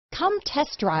Come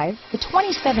test drive the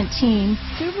 2017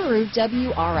 Subaru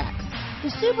WRX. The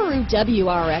Subaru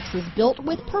WRX is built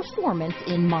with performance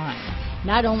in mind.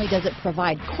 Not only does it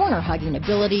provide corner-hugging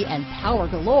ability and power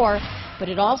galore, but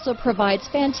it also provides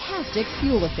fantastic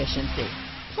fuel efficiency.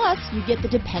 Plus, you get the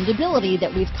dependability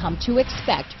that we've come to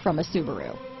expect from a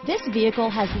Subaru. This vehicle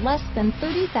has less than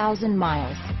 30,000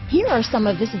 miles. Here are some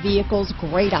of this vehicle's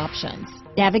great options: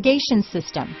 navigation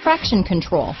system, traction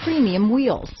control, premium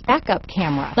wheels, backup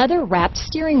camera, leather-wrapped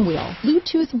steering wheel,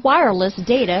 Bluetooth wireless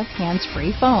data,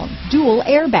 hands-free phone, dual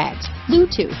airbags,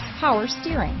 Bluetooth, power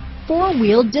steering,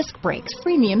 four-wheel disc brakes,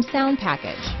 premium sound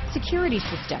package, security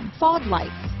system, fog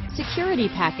lights, security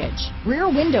package, rear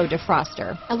window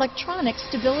defroster, electronic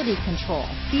stability control,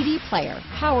 CD player,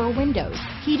 power windows,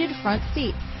 heated front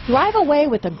seats. Drive away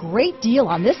with a great deal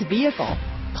on this vehicle.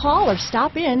 Call or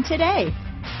stop in today.